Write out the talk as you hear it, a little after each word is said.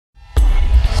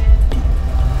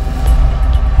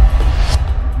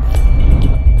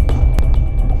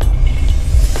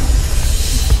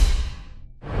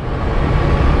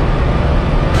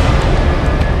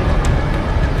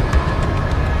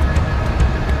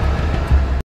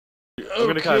I'm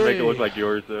gonna kind of make it look like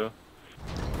yours, though.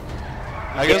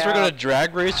 I guess we're gonna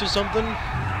drag race or something?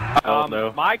 I don't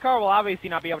know. My car will obviously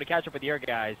not be able to catch up with your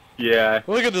guys. Yeah.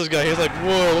 Look at this guy, he's like,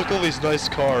 whoa, look at all these nice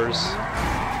cars.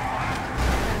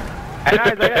 And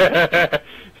I was like,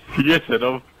 Yes, hit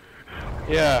him.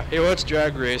 Yeah, hey, let's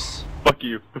drag race. Fuck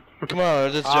you. Come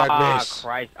on, let's drag race.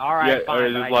 Christ. Alright, Yeah, fine.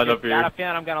 alright, just line up here. I got a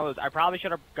feeling I'm gonna lose. I probably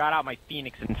should have got out my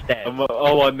Phoenix instead.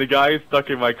 Oh, and the guy is stuck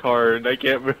in my car, and I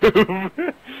can't move.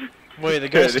 Wait, the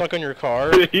guy's stuck on your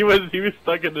car? he was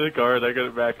stuck in the car, and I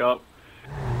couldn't back up.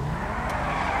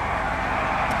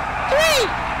 3, 2,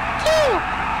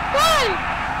 1.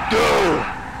 Go!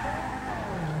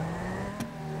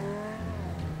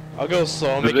 I'll go slow,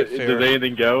 I'll make it fair. Does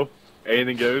anything go?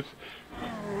 Anything goes?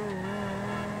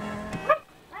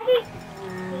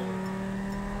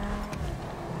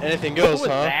 Anything goes, What was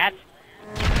huh? that?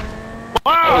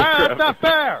 Wow, that's not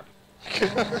fair!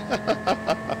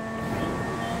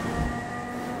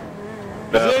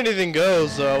 If anything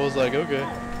goes, so I was like, okay.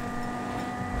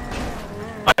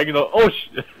 I can go, oh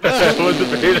shit! I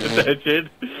wasn't paying attention.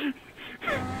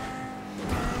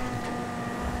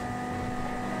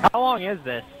 How long is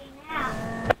this?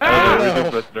 We're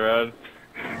just messing around.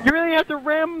 You really have to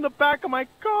ram the back of my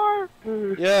car?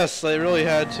 Yes, I really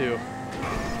had to.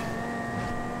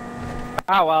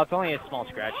 Oh, well, it's only a small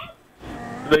scratch.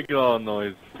 Making all the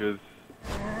noise, cause...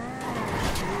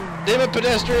 Damn it,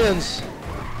 pedestrians!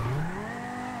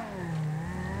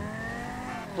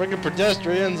 Freaking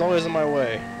pedestrians always in my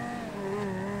way.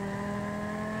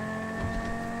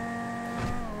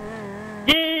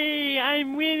 Yay!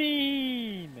 I'm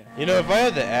winning! You know, if I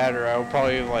had the adder, I would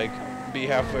probably, like, be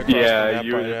halfway across the Yeah, map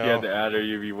you by if you now. had the adder,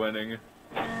 you'd be winning.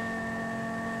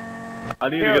 I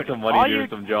need to Dude, get some money doing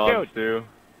some jobs, too.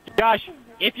 Josh,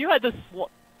 if you had the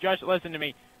Josh, listen to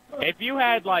me. If you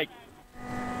had, like,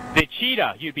 the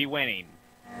cheetah, you'd be winning.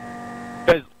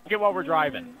 Because look at what we're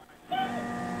driving.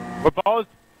 We're both...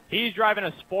 He's driving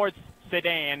a sports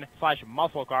sedan /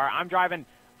 muscle car. I'm driving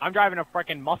a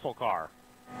frickin' muscle car.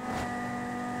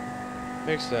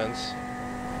 Makes sense.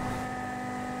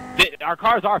 Our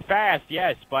cars are fast,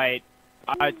 yes, but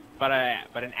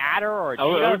an adder or a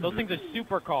cheetah, those things are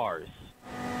supercars.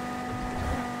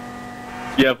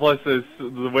 Yeah, plus the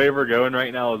way we're going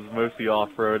right now is mostly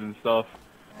off-road and stuff.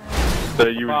 So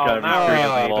you would kind of be free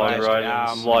in the long run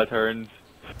and a lot of turns.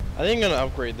 I think I'm gonna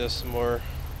upgrade this more,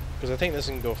 because I think this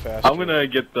can go faster. I'm gonna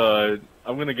get the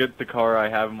car I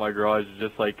have in my garage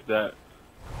just like that,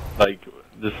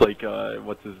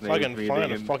 what's his name? I can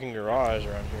find a fucking garage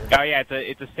around here. Oh yeah,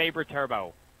 it's a Sabre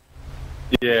Turbo.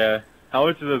 Yeah. How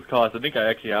much does this cost? I think I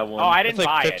actually have one. Oh, I didn't It's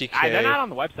like buy 50K. it. They're not on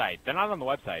the website. They're not on the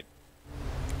website.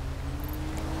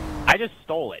 I just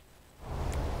stole it.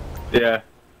 Yeah.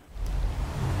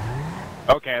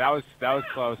 Okay, that was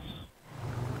close.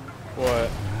 What?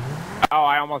 Oh,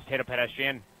 I almost hit a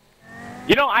pedestrian.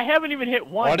 You know, I haven't even hit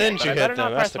one. Why didn't you hit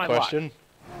them? That's the question.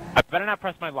 I better not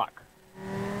press my luck.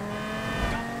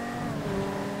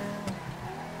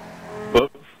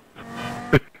 Whoops.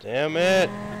 Damn it.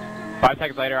 5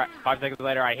 seconds later,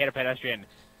 I hit a pedestrian.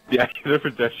 Yeah, they're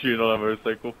pedestrian on a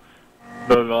motorcycle.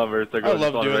 No, not a motorcycle. I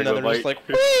love on a doing that. regular They're just bike.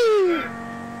 like, woo!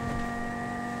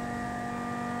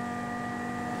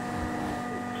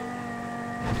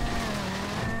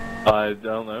 I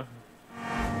don't know.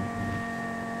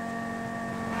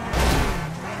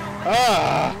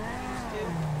 Ah!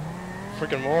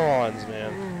 Freaking morons,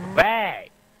 man. Hey!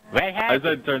 I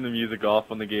said turn the music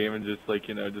off on the game and just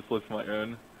just listen to my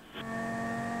own.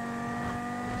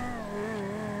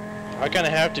 I kind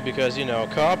of have to because,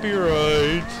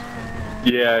 copyright.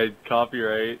 Yeah,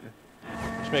 copyright.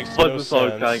 Which makes Plus no this song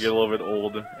sense. kind of get a little bit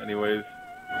old, anyways.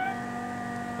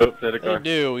 Oops, hit a They car.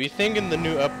 do. You think in the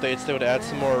new updates they would add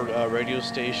some more radio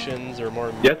stations or more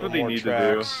Yeah, that's what they more need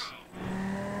tracks? to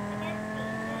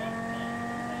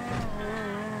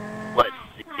Let's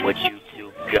see what you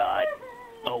two got.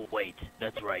 Oh wait,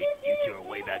 that's right. You two are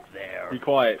way back there. Be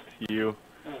quiet, you.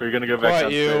 Or you're gonna go back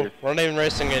Quiet, you. downstairs. We're not even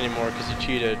racing anymore because you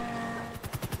cheated.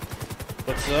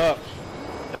 What's up?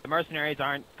 The mercenaries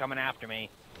aren't coming after me.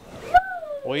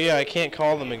 Well, yeah, I can't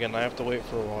call them again. I have to wait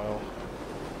for a while.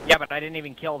 Yeah, but I didn't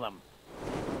even kill them.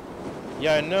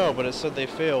 Yeah, I know, but it said they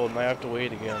failed, and I have to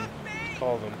wait again to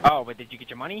call them. Oh, but did you get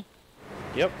your money?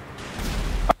 Yep.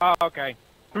 Oh, okay.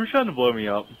 Who's trying to blow me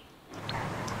up?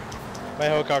 My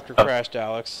helicopter crashed,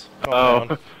 Alex. Calm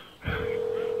down.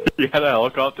 You had a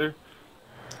helicopter?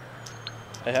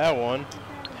 I had one.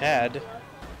 Had.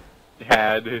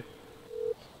 I'm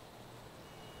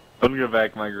gonna go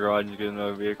back to my garage and get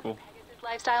another vehicle.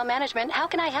 Lifestyle management, how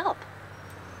can I help?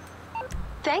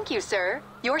 Thank you, sir.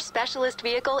 Your specialist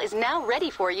vehicle is now ready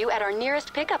for you at our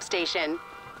nearest pickup station.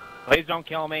 Please don't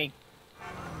kill me.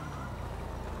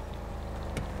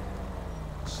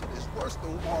 Shit is worse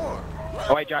than war.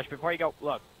 Oh wait, Josh, before you go,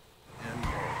 look.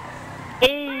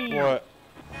 Hey! What?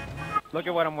 Look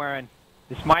at what I'm wearing.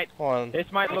 This might Hold on.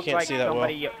 look can't like see that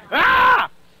somebody. Ah!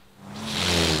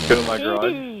 Go to my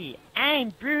garage. Hey, I'm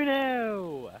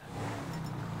Bruno.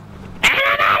 And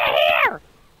I'm out of here!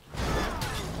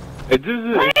 It's just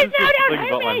something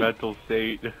about my mental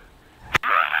state.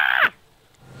 Ah!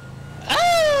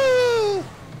 Oh!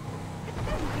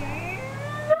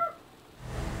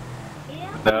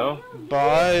 No?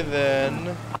 Bye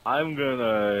then. I'm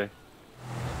gonna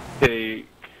take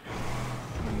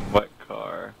what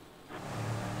car?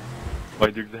 My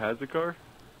Dukes has a car?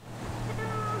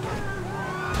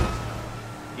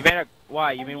 You made a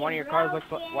why? You mean one of your cars looks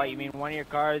like what? You mean one of your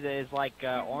cars is like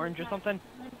orange or something?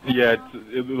 Yeah,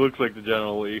 it looks like the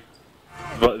General Lee.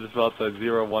 But just about the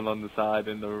 01 on the side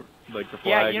and the the flag.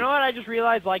 Yeah, you know what I just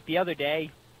realized like the other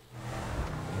day?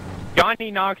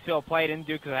 Johnny Knoxville played in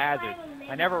Dukes of Hazzard.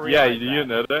 I never realized. Yeah, you didn't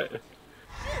know that?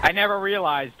 I never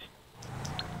realized.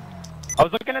 I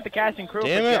was looking at the cast and crew.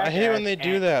 Damn for it! Jackass, I hate when they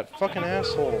do that. Fucking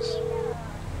assholes.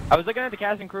 I was looking at the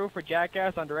cast and crew for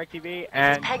Jackass on DirecTV,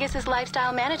 and Pegasus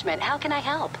Lifestyle Management, how can I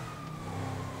help?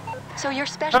 So your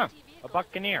specialty a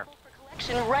Buccaneer.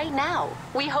 collection right now.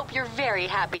 We hope you're very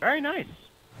happy. Very nice.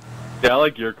 Yeah, I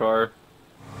like your car.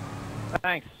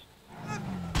 Thanks.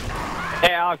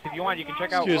 Hey Alex, if you want, you can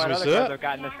check out Excuse what me, other sir. cars I've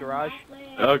got in this garage.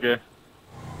 Okay.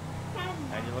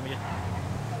 Let me just.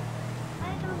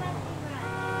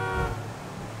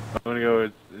 I'm gonna go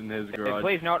in his And garage.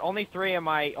 please note, only three of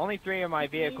my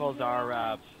vehicles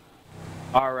are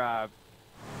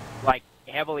like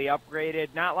heavily upgraded.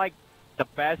 Not like the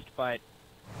best, but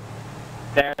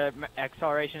their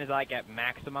acceleration is like at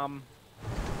maximum.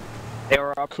 They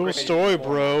were upgraded. Cool story,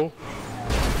 before. bro.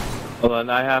 Hold on,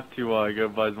 I have to go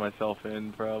buzz myself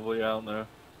in, probably. I don't know.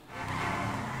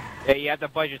 Yeah, you have to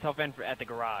buzz yourself in at the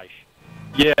garage.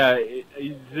 Yeah,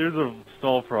 there's a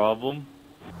small problem.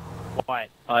 What?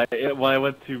 When I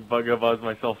went to go buzz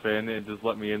myself in, it just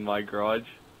let me in my garage.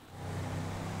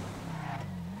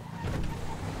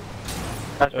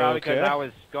 That's probably because Okay. I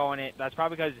was going in. That's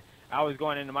probably because I was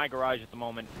going into my garage at the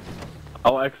moment.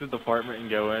 I'll exit the apartment and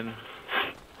go in.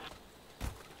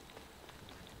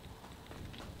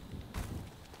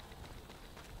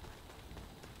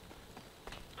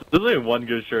 There's only one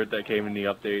good shirt that came in the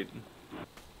update.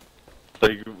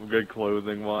 Like, good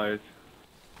clothing-wise.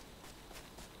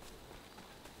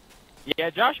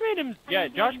 Yeah, Josh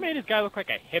made his guy look like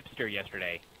a hipster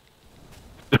yesterday.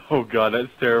 Oh god, that's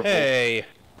terrible. Hey.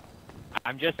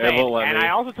 I'm just Hey, saying. won't let And me. I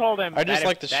also told him I just that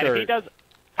like if, the that if he shirt. does,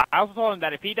 I also told him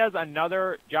that if he does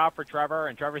another job for Trevor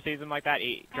and Trevor sees him like that,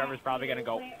 Trevor's probably gonna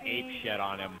go ape shit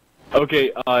on him.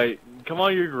 Okay, come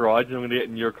on your garage and I'm gonna get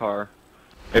in your car.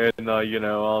 And, you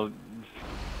know, I'll,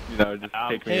 just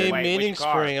take me Hey, in. Wait, Meaning which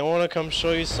car? Spring, I want to come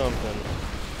show you something.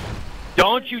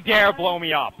 Don't you dare blow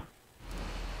me up!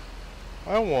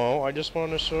 I won't. I just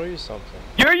want to show you something.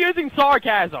 You're using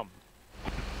sarcasm!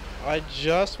 I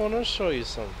just want to show you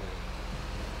something.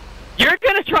 You're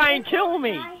gonna try and kill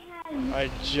me! I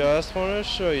just want to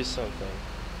show you something.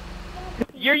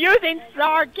 You're using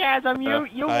sarcasm! You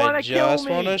wanna I kill just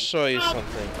me! want to show you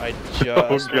something. I just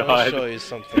want to God. show you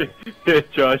something.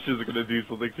 Josh is gonna do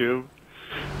something to him.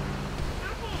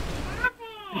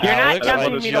 You're Alex, not I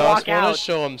tempting me to just walk want to out.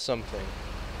 show him something.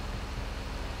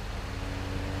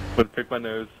 But pick my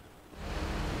nose.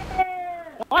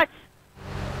 What?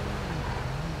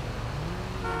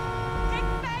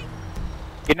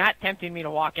 You're not tempting me to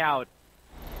walk out.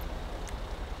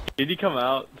 Did he come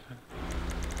out?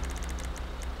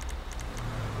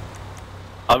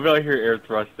 I'm gonna hear air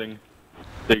thrusting.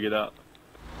 Dig it up.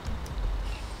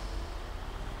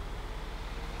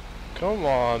 Come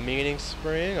on, Meaning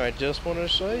Spring. I just want to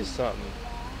show you something.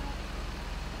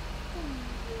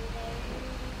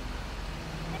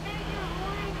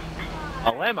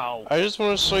 A limo? I just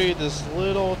want to show you this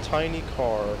little tiny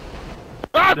car.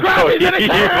 Oh, No, he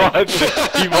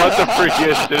wants the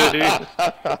Prius, didn't he?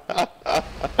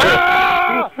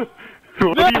 Ah!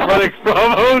 What are you running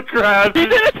from? Oh crap! He's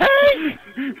in a tank!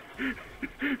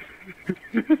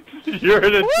 You're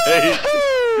in a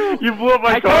tank! You blew up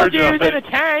my I car, told you he was in a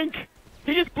Josh. tank!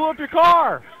 He just blew up your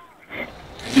car!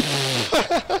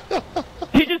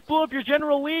 He just blew up your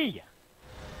General Lee!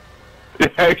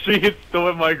 Actually, it's still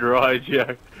in my garage,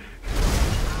 yeah.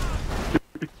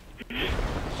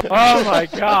 Oh my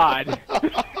god!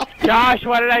 Josh,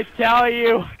 what did I tell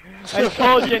you? I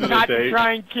told you not to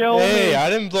try and kill Hey, me! I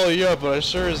didn't blow you up, but I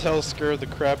sure as hell scared the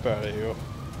crap out of you.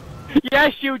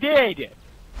 Yes, you did!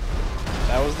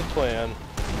 That was the plan.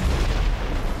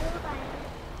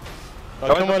 Oh,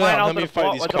 Was come the on plan out, also let me to blow-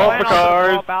 fight these was the plan cars. also to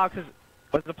blow up Alex's-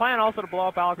 Was the plan also to blow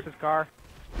up Alex's car?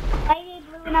 Why are you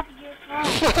blowing up your car?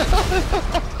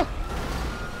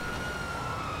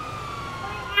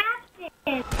 What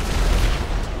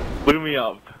happened? Blew me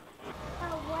up. Oh,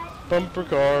 what? Bumper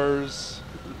cars.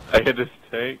 I hit his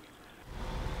tank.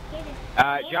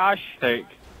 Josh? Tank.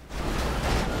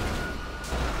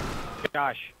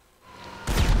 Josh.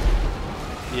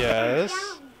 Yes.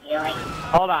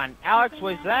 Hold on. Alex,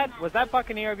 was that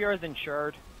Buccaneer of yours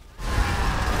insured?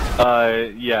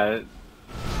 Yeah.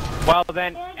 Well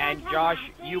then, and Josh,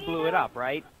 you blew it up,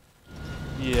 right?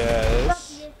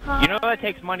 Yes. You know that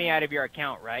takes money out of your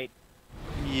account, right?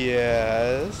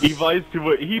 Yes. He buys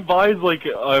like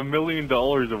 $1 million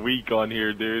a week on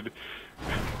here, dude.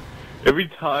 Every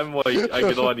time like I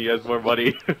get on, he has more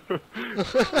money.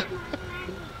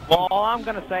 Well, all I'm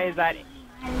gonna say is that,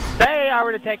 say I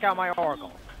were to take out my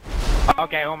Oracle.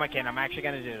 Okay, who am I kidding? I'm actually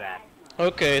gonna do that.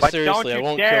 Okay, But seriously, I don't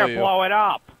won't you dare kill you. blow it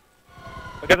up,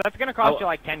 because that's gonna cost you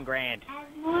like 10 grand.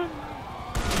 I'm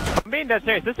being dead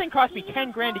serious. This thing cost me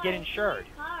 10 grand to get insured.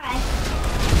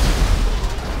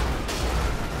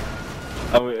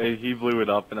 He blew it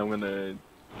up, and I'm gonna,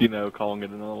 call and get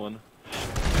another one.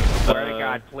 Swear to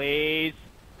God, please,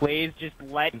 please just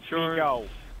let me go.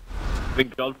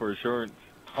 Thank God for insurance.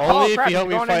 Only crap, if you help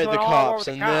me you're going fight into the it all over cops,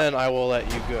 the and cops. then I will let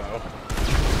you go.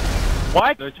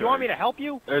 What? No You want me to help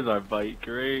you? There's our bike,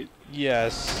 right?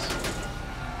 Yes.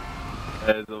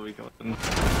 That's what we coming.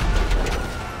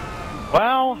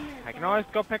 Well, I can always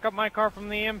go pick up my car from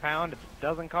the impound. It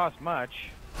doesn't cost much.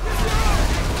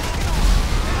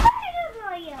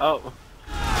 Oh.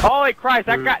 Holy Christ!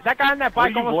 That guy on that Why are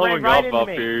bike you almost ran blowing right up into up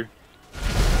me. here?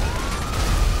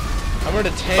 I'm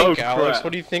gonna tank, Oh, Alex. crap.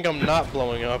 What do you think I'm not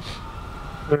blowing up?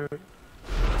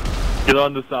 Get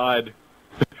on the side.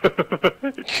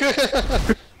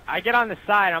 I get on the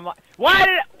side. I'm like, why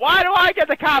do I get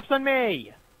the cops on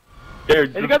me? Here,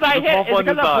 Is it because I hit? Is it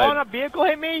because that blown up vehicle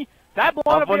hit me? That blown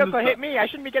Hop up on the vehicle hit me. I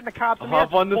shouldn't be getting the cops on me. Hop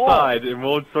That's on the bull. side, and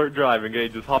we'll start driving. Okay,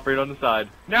 just hop right on the side.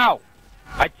 No,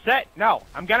 I said no.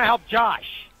 I'm gonna help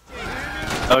Josh.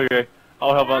 Okay,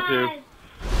 I'll help out too.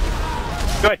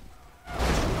 Good.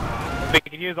 We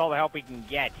can use all the help we can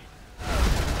get.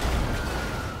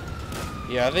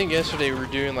 Yeah, I think yesterday we were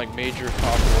doing like major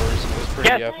cop wars. It was pretty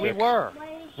Yes, epic. we were.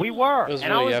 We were. It was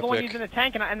And I really was the one epic. using the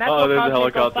tank, and that's Oh, what there's caused a me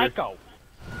to go helicopter.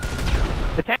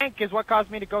 psycho. The tank is what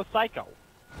caused me to go psycho.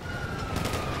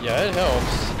 Yeah, it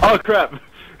helps. Oh crap!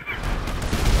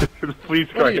 The police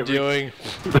car What are you hit me. doing?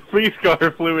 The police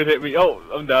car flew and hit me. Oh,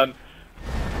 I'm done.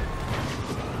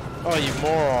 Oh, you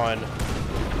moron.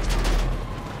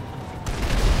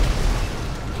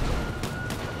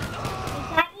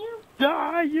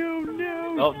 Die, you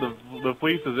know. Oh, the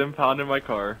police is impounding my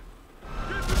car.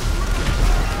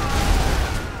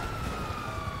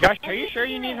 Josh, are you sure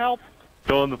you need help?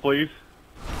 Calling the police.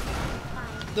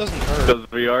 Doesn't hurt. Does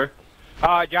VR?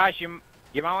 Josh, you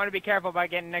might want to be careful about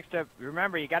getting next to.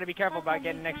 Remember, you got to be careful about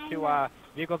getting next to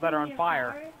vehicles that are on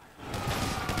fire.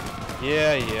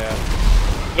 Yeah,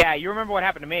 yeah. Yeah, you remember what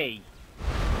happened to me.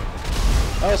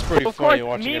 That was pretty Of funny course,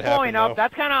 watching me it happen, blowing up, though.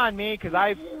 that's kind of on me because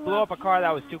I blew up a car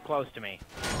that was too close to me.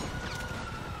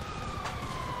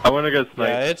 I want to go snipe.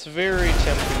 Yeah, it's very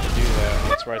tempting to do that.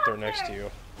 It's right there next to you.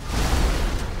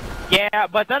 Yeah,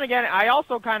 but then again, I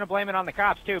also kind of blame it on the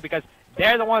cops too because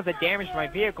they're the ones that damaged my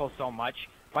vehicle so much.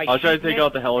 By I'll try to shooting take it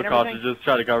out the and helicopter. everything. Just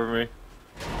try to cover me.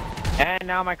 And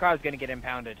now my car's gonna get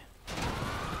impounded.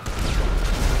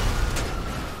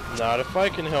 Not if I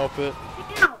can help it.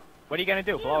 What are you gonna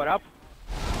do? Blow it up?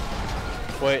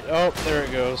 Wait, oh, there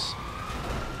it goes.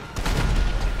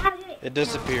 It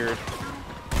disappeared.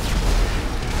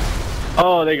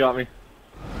 Oh, they got me.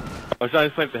 I was trying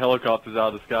to snipe the helicopters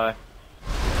out of the sky.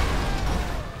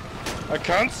 I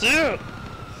can't see it!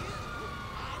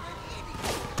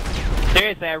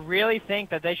 Seriously, I really think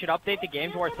that they should update the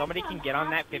game to where somebody can get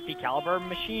on that 50 caliber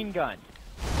machine gun.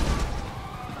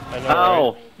 I know,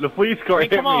 Ow! right? The police car I mean,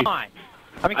 hit come on. me.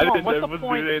 I mean, I come on. didn't What's the do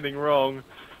point? anything wrong.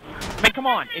 I mean, come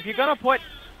on. If you're gonna put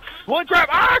wood trap,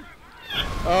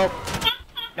 Oh,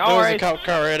 no there was a worries. cop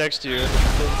car right next to you.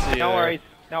 Didn't see No you worries.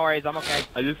 No worries. I'm okay.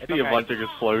 I just It's see a okay. bunch of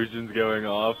explosions going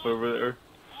off over there.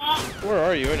 there. Where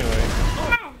are you anyway?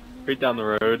 Right down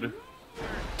the road.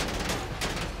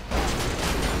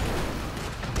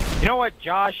 You know what,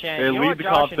 Josh and Hey, you know leave what the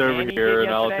Josh cops and over Manny here did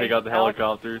and I'll yesterday, take out the Alex?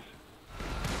 helicopters.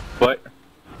 What?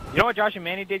 You know what Josh and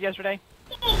Manny did yesterday?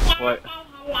 What?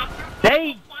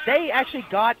 They actually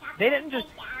got. They didn't just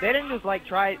like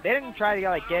try. They didn't try to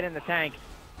like get in the tank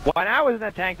When I was in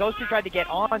the tank, those two tried to get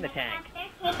on the tank.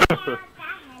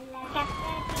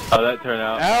 How'd that turn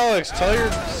out? Alex, tell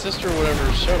your sister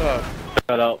whatever. Shut up.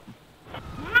 Shut up.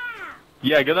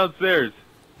 Yeah, get upstairs.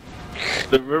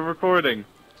 We're recording.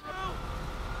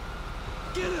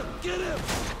 Get him! Get him!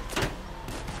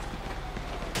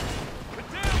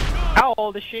 How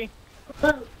old is she?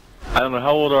 I don't know.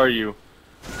 How old are you?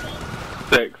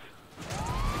 6.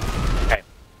 Okay.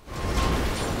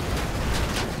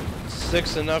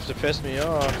 6 enough to piss me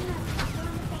off.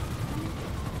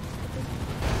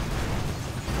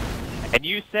 And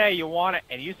you say you want it,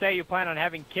 and you say you plan on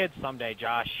having kids someday,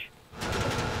 Josh.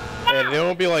 Hey, they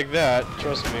won't be like that.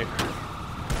 Trust me.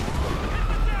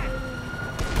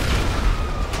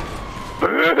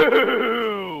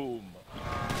 Boom!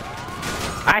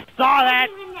 I saw that!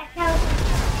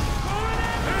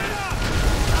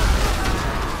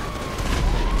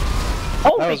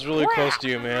 That was really close to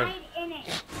you, man.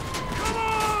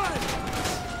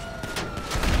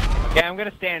 Okay, I'm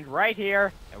gonna stand right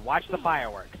here and watch the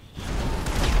fireworks.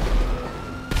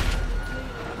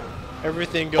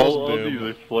 Everything goes All boom. these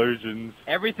explosions.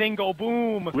 Everything go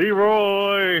boom!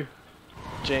 Leroy!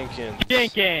 Jenkins.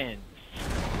 Jenkins!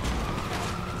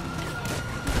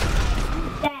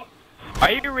 Are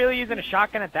you really using a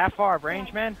shotgun at that far of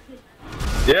range, man?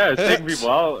 Yeah, it's taking people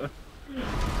out.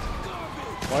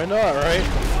 Why not, right?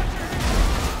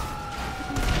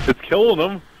 It's killing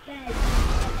them.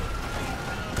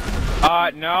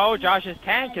 No, Josh's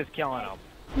tank is killing him.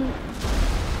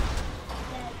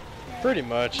 Pretty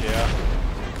much, yeah.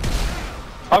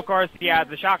 Of course, yeah,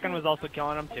 the shotgun was also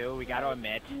killing him too, we gotta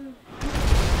admit.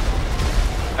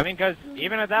 I mean, because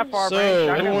even at that far So, range,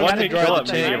 who shotgun wants was to drive the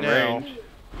killing tank him. now?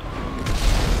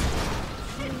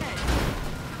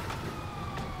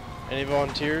 Any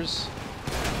volunteers?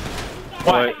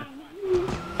 What?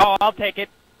 Oh, I'll take it.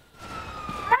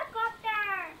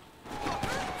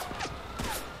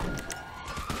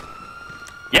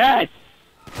 Yes!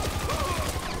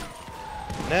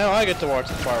 Now I get to watch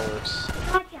the fireworks.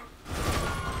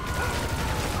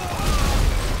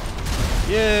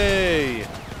 Yay!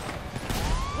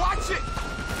 Watch it!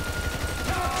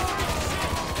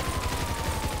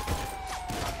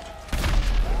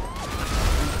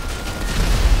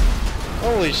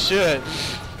 Holy shit!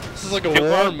 This is like a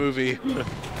war movie.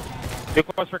 Too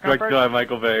close for Directed comfort? by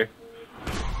Michael Bay.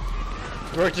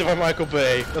 Directed by Michael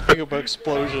Bay. Nothing about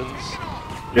explosions.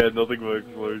 Yeah, nothing but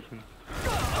explosions.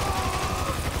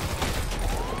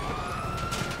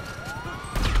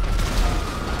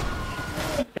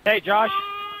 Hey, Josh.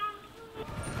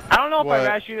 I don't know if What? I've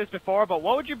asked you this before, but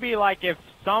what would you be like if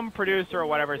some producer or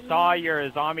whatever saw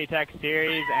your Zombie Tech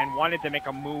series and wanted to make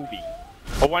a movie?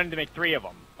 Or wanted to make 3 of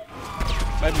them?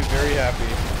 I'd be very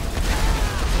happy.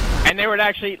 And they would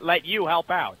actually let you help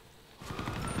out.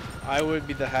 I would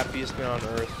be the happiest man on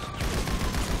earth.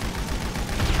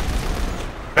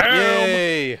 Boom!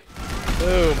 Yay!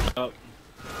 Boom. Oh.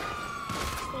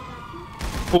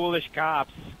 Foolish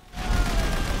cops.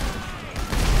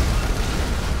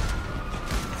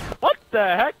 What the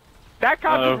heck? That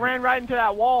cop just ran right into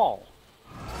that wall.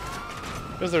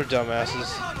 Because they're dumbasses.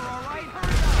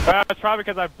 It's probably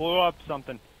because I blew up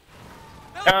something.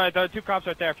 The 2 cops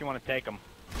right there if you want to take them.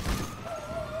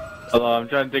 Hello, I'm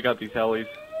trying to take out these helis.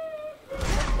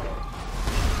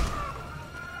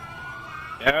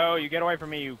 No, you get away from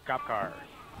me, you cop car.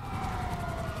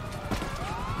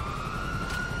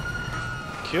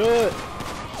 Kill it.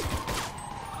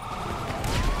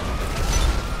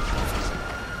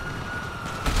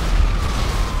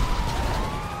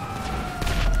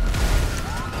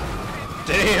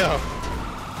 Damn.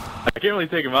 I can't really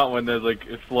take them out when there's like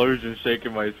explosions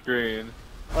shaking my screen.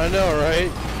 I know, right?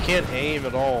 You can't aim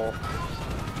at all.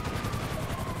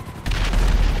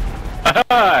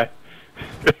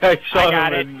 I shot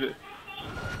got him and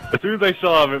as soon as I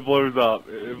shot him, it blows up.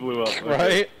 It blew up.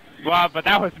 Right? Well, but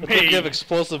that was It's like you me. have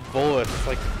explosive bullets. It's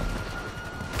like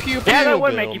pew pew. Yeah, that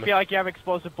would make boom. you feel like you have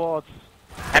explosive bullets.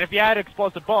 And if you had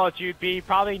explosive bullets, you'd be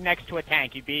probably next to a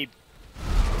tank. You'd be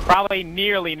probably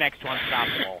nearly next to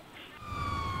unstoppable.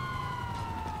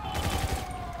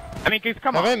 I mean, 'cause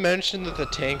come Have on. I mentioned that the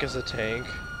tank is a tank?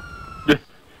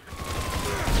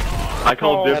 I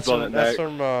called dibs That's on from, it that's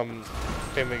next. from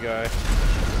Family Guy.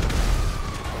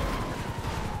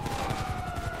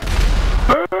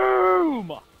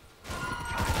 Boom!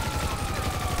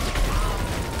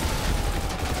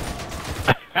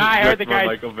 I heard the guy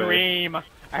Michael Bay. scream.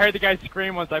 I heard the guy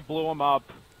scream once I blew him up.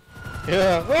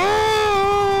 Yeah.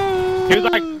 He was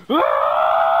like,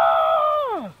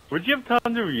 "Ah!" Would you have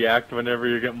time to react whenever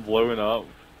you're getting blown up?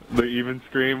 The even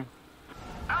scream?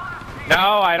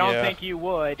 No, I don't Yeah. think you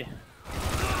would.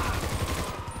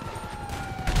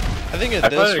 I think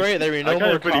at this rate, there would be no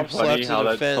more cops left to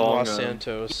defend Los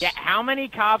Santos. Yeah, how many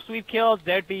cops we've killed,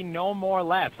 there'd be no more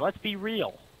left. Let's be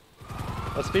real.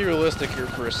 Let's be realistic here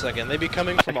for a second. They'd be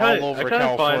coming from all over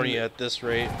California at this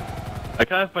rate. I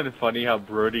kind of find it funny how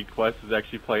Brody Quest is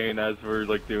actually playing as we're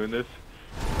like doing this.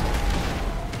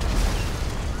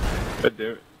 God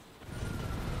damn it.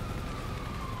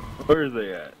 Where is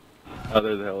they at? Oh,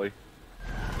 there's the heli.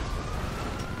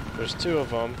 There's two of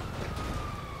them.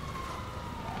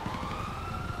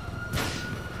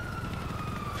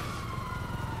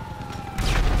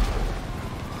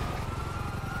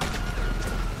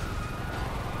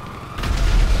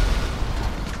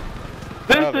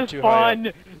 This is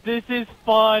fun! This is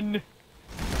fun!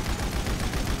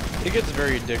 It gets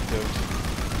very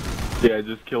addictive. Yeah,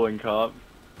 just killing cops.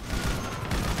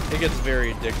 It gets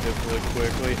very addictive really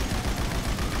quickly.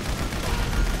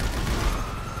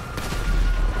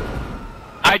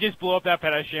 I just blew up that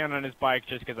pedestrian on his bike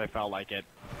just because I felt like it.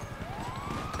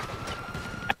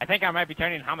 I think I might be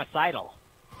turning homicidal.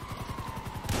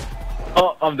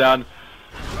 Oh, I'm down.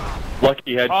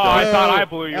 Lucky headshot. Oh, I thought I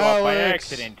blew you up by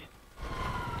accident.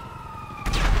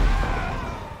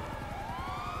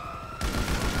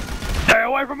 Stay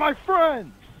away from my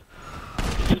friends!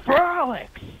 This is for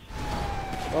Alex!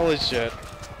 Holy shit.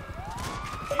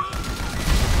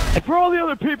 And for all the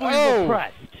other people you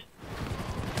oppressed!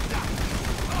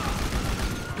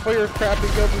 For your crappy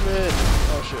government!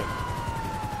 Oh shit.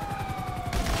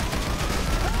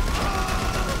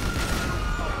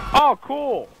 Oh,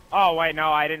 cool! Oh, wait,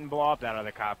 no, I didn't blow up that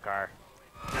other cop car.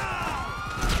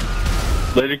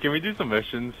 Later, can we do some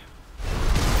missions?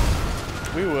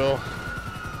 We will.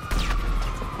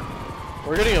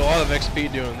 We're getting a lot of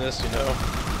XP doing this, you know.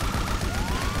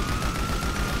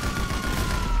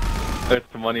 There's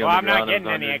some money well, on the I'm ground.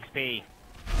 not getting any XP.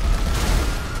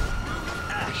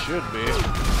 We should be.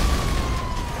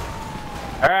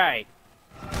 Alright.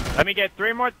 Let me get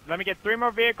three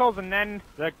more vehicles and then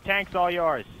the tank's all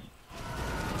yours.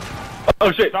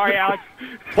 Oh shit! Sorry, Alex.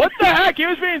 What the heck? He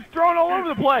was being thrown all over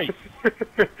the place!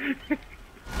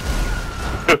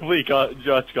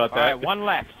 Josh got that. Alright, one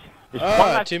left. There's one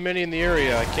left. Too many in the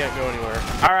area. I can't go anywhere.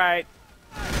 Alright.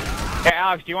 Hey,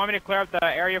 Alex, do you want me to clear up the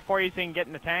area for you so you can get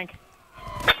in the tank?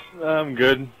 I'm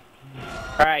good.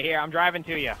 Alright, here, I'm driving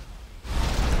to you.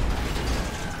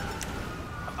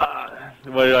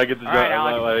 Why did I get the job?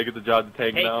 Alex. Why did I get the job to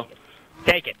take now?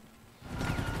 Take it.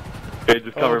 Okay,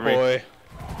 just cover me. Boy.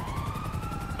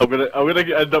 I'm gonna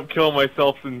end up killing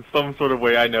myself in some sort of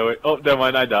way. I know it. Oh, never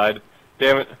mind. I died.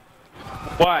 Damn it.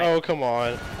 What? Oh, come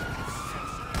on.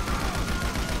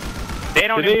 They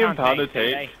don't Can they impound impound a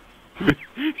tanks, tank?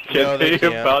 Can they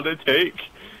impound a tank?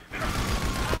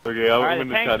 Okay, I'm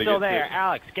gonna try to get still there. to it.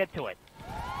 Alex, get to it.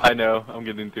 I know. I'm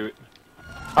getting to it.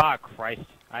 Ah, Christ.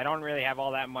 I don't really have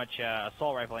all that much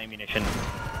assault rifle ammunition.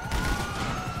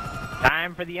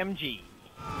 Time for the MG.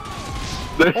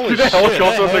 Holy that shit,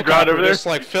 helicopter on the ground over there? just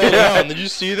like fell down. Did you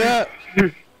see that?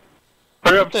 Hurry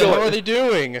up, What the hell are they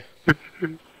doing?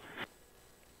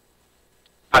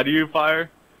 How do you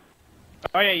fire?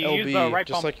 Oh yeah, you LB, use the right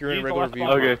just pump. like you're in Use regular the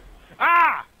left vehicle. Okay.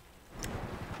 Ah!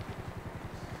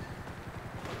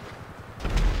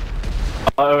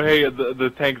 Oh hey,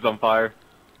 the tank's on fire.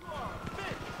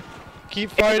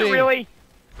 Keep Is fighting. it really?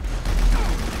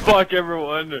 Fuck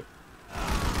everyone.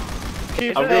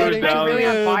 Keep I'm fighting. going really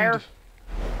on fire?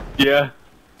 Yeah.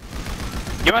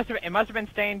 It must have been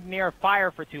staying near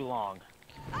fire for too long.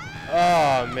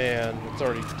 Oh man, it's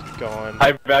already gone.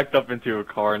 I backed up into a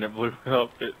car and it blew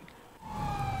up.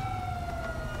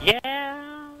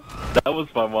 Yeah. That was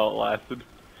fun while it lasted.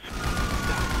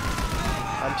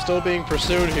 I'm still being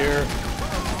pursued here.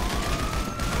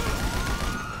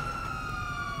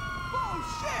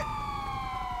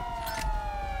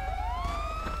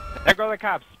 There go the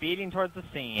cops speeding towards the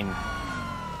scene.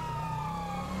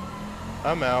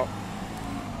 I'm out.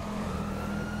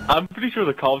 I'm pretty sure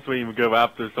the cops won't even go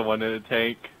after someone in a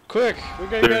tank. Quick, we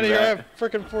gotta get out of here. I have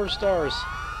frickin' 4 stars.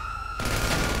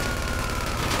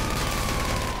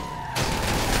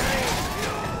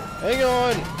 Hang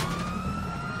on.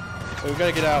 We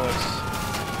gotta get Alex.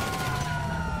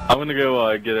 I'm gonna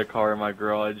go get a car in my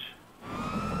garage.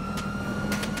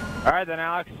 Alright then,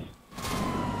 Alex.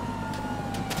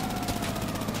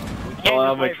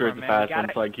 I'll make sure it's a fast one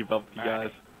so I can keep up with you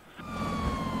guys.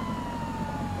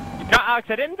 No, Alex,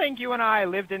 I didn't think you and I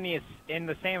lived in the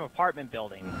same apartment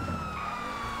building.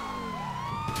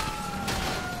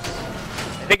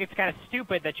 I think it's kind of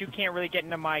stupid that you can't really get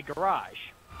into my garage.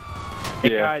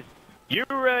 Because you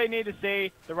really need to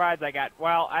see the rides I got.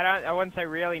 Well, I wouldn't say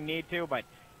really need to, but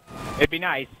it'd be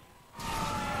nice.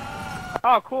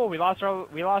 Oh, cool! We lost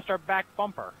our back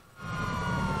bumper.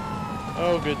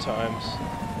 Oh, good times.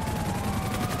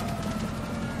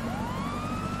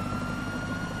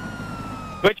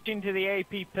 Switching to the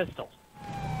AP pistol.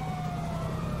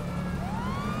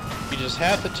 You just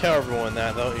have to tell everyone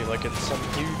that, don't you? Like it's some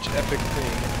huge epic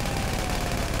thing.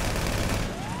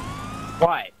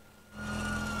 What?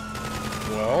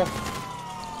 Well...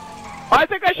 I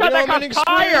think I shot that cop's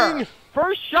tire!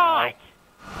 First shot!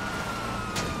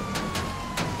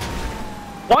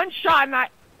 One shot and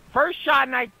first shot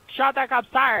and I shot that cop's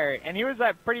tire, and he was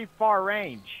at pretty far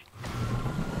range.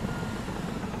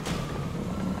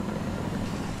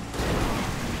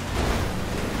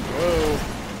 Whoa.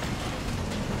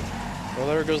 Well,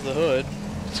 there goes the hood.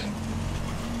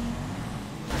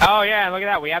 Oh yeah, look at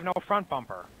that, we have no front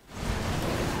bumper.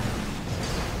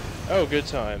 Oh, good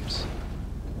times.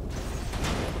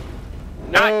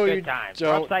 Not No, good you times. don't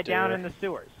We're upside down in the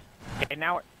sewers. Okay,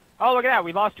 now we're... Oh, look at that,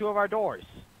 we lost 2 of our doors.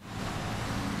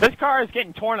 This car is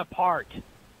getting torn apart.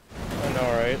 I know,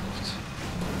 right?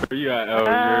 Where you at? Oh,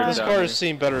 you're this down car here. has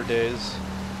seen better days.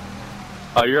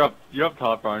 Oh, you're up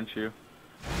top, aren't you?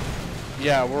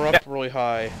 Yeah, we're up really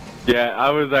high. Yeah, I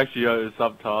was actually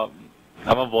up top.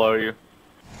 I'm gonna blow you.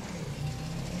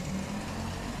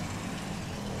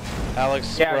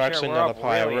 Alex, Yeah, we're sure, actually we're not up up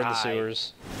high, really we're in the high.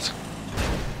 sewers.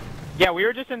 Yeah, we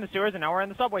were just in the sewers and now we're in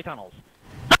the subway tunnels.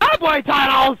 Subway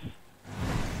tunnels!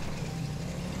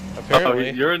 Apparently.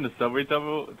 Oh, you're in the subway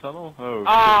tunnel? Oh.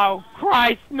 Oh,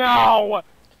 Christ, no!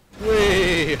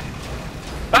 Whee!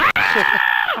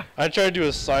 I tried to do a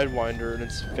sidewinder and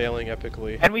it's failing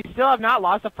epically. And we still have not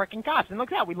lost the frickin' cops. And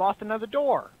look at that, we lost another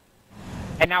door.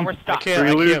 And now we're stuck. I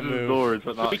We lose can't the move. doors,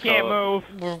 but not We can't cops.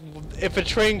 move. If a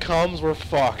train comes, we're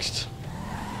fucked.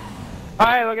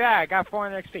 Alright, look at that, I got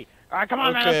 400 XP. Alright, come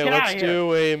on, man, let's Okay, get out let's of here.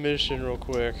 do a mission real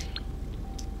quick.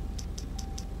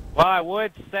 Well, I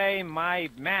would say my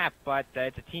map, but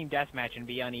it's a team deathmatch and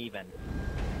be uneven.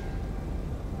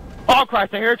 Oh,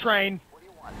 Christ, I hear a train.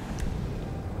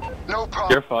 No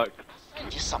problem. You're fucked.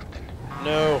 Give you something.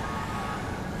 No.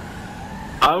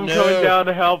 I'm No. coming down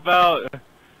to help out.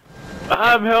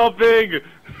 I'm helping!